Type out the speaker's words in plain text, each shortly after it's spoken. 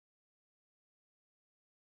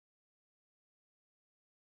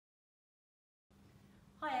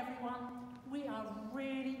Hi everyone, we are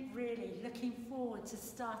really looking forward to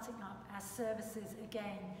starting up our services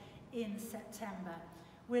again in September.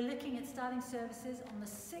 We're looking at starting services on the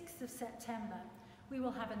 6th of September. We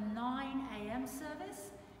will have a 9 a.m.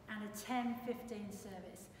 service and a 10:15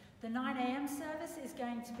 service. The 9 a.m. service is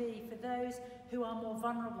going to be for those who are more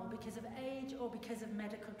vulnerable because of age or because of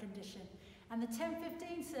medical condition. And the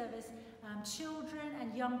 10:15 service, children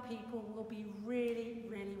and young people will be really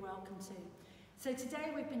welcome to. So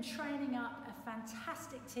today we've been training up a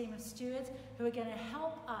fantastic team of stewards who are going to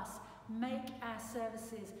help us make our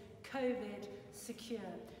services COVID secure.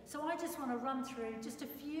 So I just want to run through just a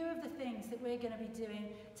few of the things that we're going to be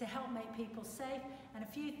doing to help make people safe and a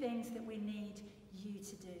few things that we need you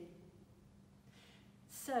to do.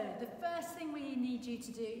 So the first thing we need you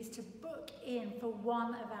to do is to book in for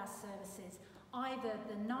one of our services, either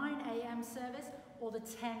the 9 a.m. service or the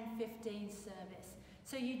 10:15 service.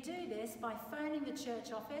 So you do this by phoning the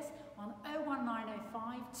church office on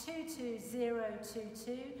 01905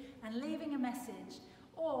 22022 and leaving a message,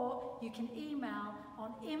 or you can email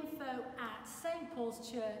on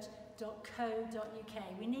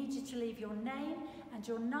info@stpaulschurch.co.uk. We need you to leave your name and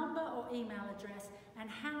your number or email address and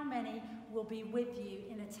how many will be with you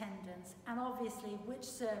in attendance, and obviously which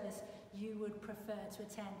service you would prefer to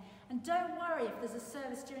attend. And don't worry if there's a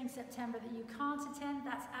service during September that you can't attend,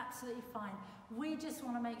 that's absolutely fine. We just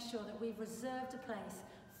want to make sure that we've reserved a place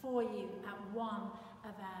for you at one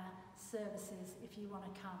of our services if you want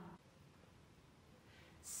to come.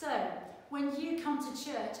 So, when you come to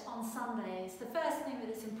church on Sundays, the first thing that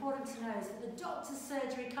it's important to know is that the doctor's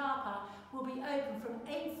surgery car park will be open from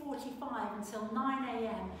 8:45 until 9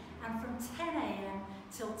 a.m. and from 10 a.m.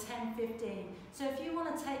 till 10:15. So if you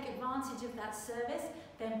want to take advantage of that service,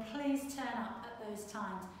 then please turn up at those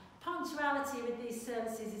times. Punctuality with these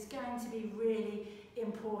services is going to be really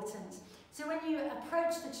important. So when you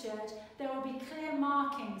approach the church, there will be clear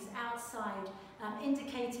markings outside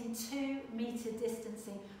indicating 2-metre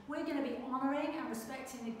distancing. We're going to be honouring and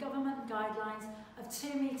respecting the government guidelines of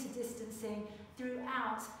 2-metre distancing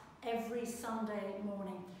throughout every Sunday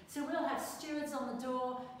morning. So we'll have stewards on the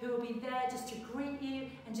door who will be there just to greet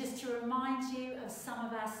you and just to remind you of some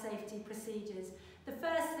of our safety procedures. The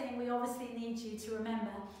first thing we obviously need you to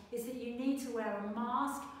remember is that you need to wear a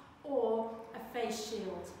mask or a face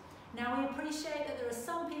shield. Now we appreciate that there are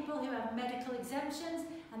some people who have medical exemptions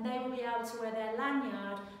and they will be able to wear their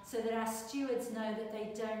lanyard so that our stewards know that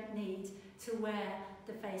they don't need to wear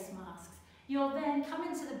the face masks. You'll then come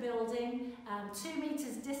into the building, 2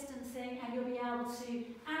 metres distancing, and you'll be able to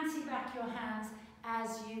anti-back your hands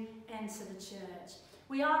as you enter the church.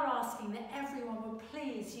 We are asking that everyone would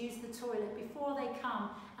please use the toilet before they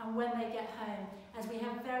come and when they get home, as we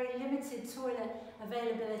have very limited toilet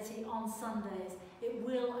availability on Sundays. It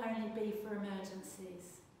will only be for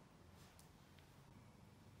emergencies.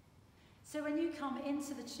 So when you come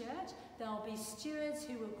into the church, there'll be stewards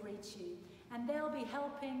who will greet you, and they'll be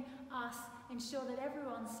helping us ensure that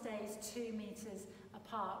everyone stays 2 metres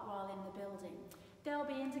apart while in the building. They'll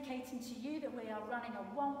be indicating to you that we are running a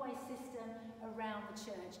one-way system around the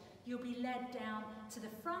church. You'll be led down to the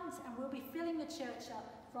front and we'll be filling the church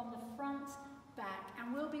up from the front back,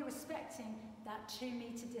 and we'll be respecting that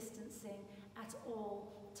 2-metre distancing at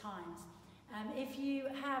all times. If you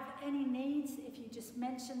have any needs, if you just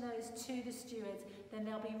mention those to the stewards, then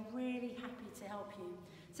they'll be really happy to help you.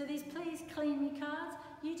 So these Please Clean Me cards,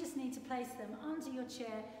 you just need to place them under your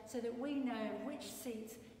chair so that we know which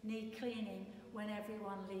seats need cleaning when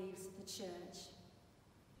everyone leaves the church.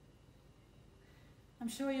 I'm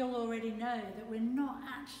sure you'll already know that we're not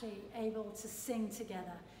actually able to sing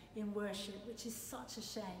together in worship, which is such a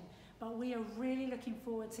shame, but we are really looking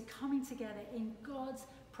forward to coming together in God's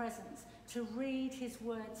presence, to read his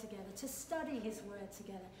word together, to study his word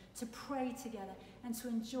together, to pray together, and to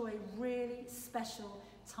enjoy really special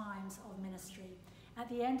times of ministry. At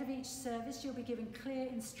the end of each service, you'll be given clear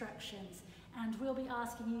instructions, and we'll be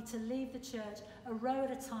asking you to leave the church a row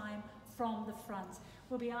at a time from the front.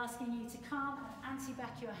 We'll be asking you to come and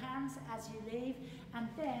anti-back your hands as you leave, and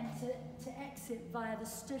then to exit via the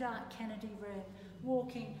stood-out Kennedy room,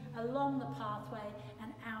 walking along the pathway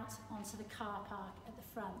and out onto the car park at the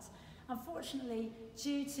front. Unfortunately,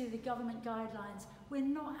 due to the government guidelines, we're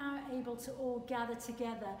not able to all gather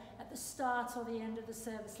together at the start or the end of the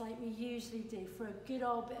service like we usually do for a good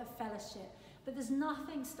old bit of fellowship. But there's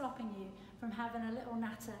nothing stopping you from having a little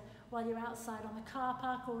natter while you're outside on the car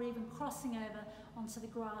park, or even crossing over onto the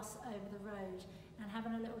grass over the road and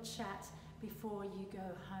having a little chat before you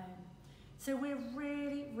go home. So we're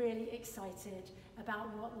really, really excited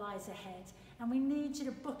about what lies ahead. And we need you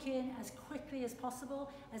to book in as quickly as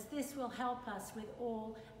possible, as this will help us with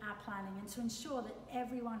all our planning and to ensure that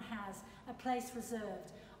everyone has a place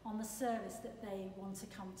reserved on the service that they want to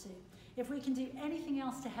come to. If we can do anything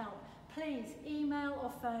else to help, please email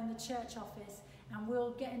or phone the church office and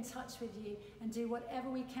we'll get in touch with you and do whatever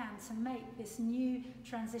we can to make this new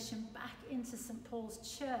transition back into St.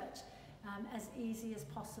 Paul's Church as easy as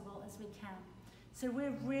possible as we can. So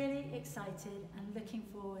we're really excited and looking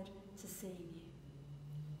forward to seeing you.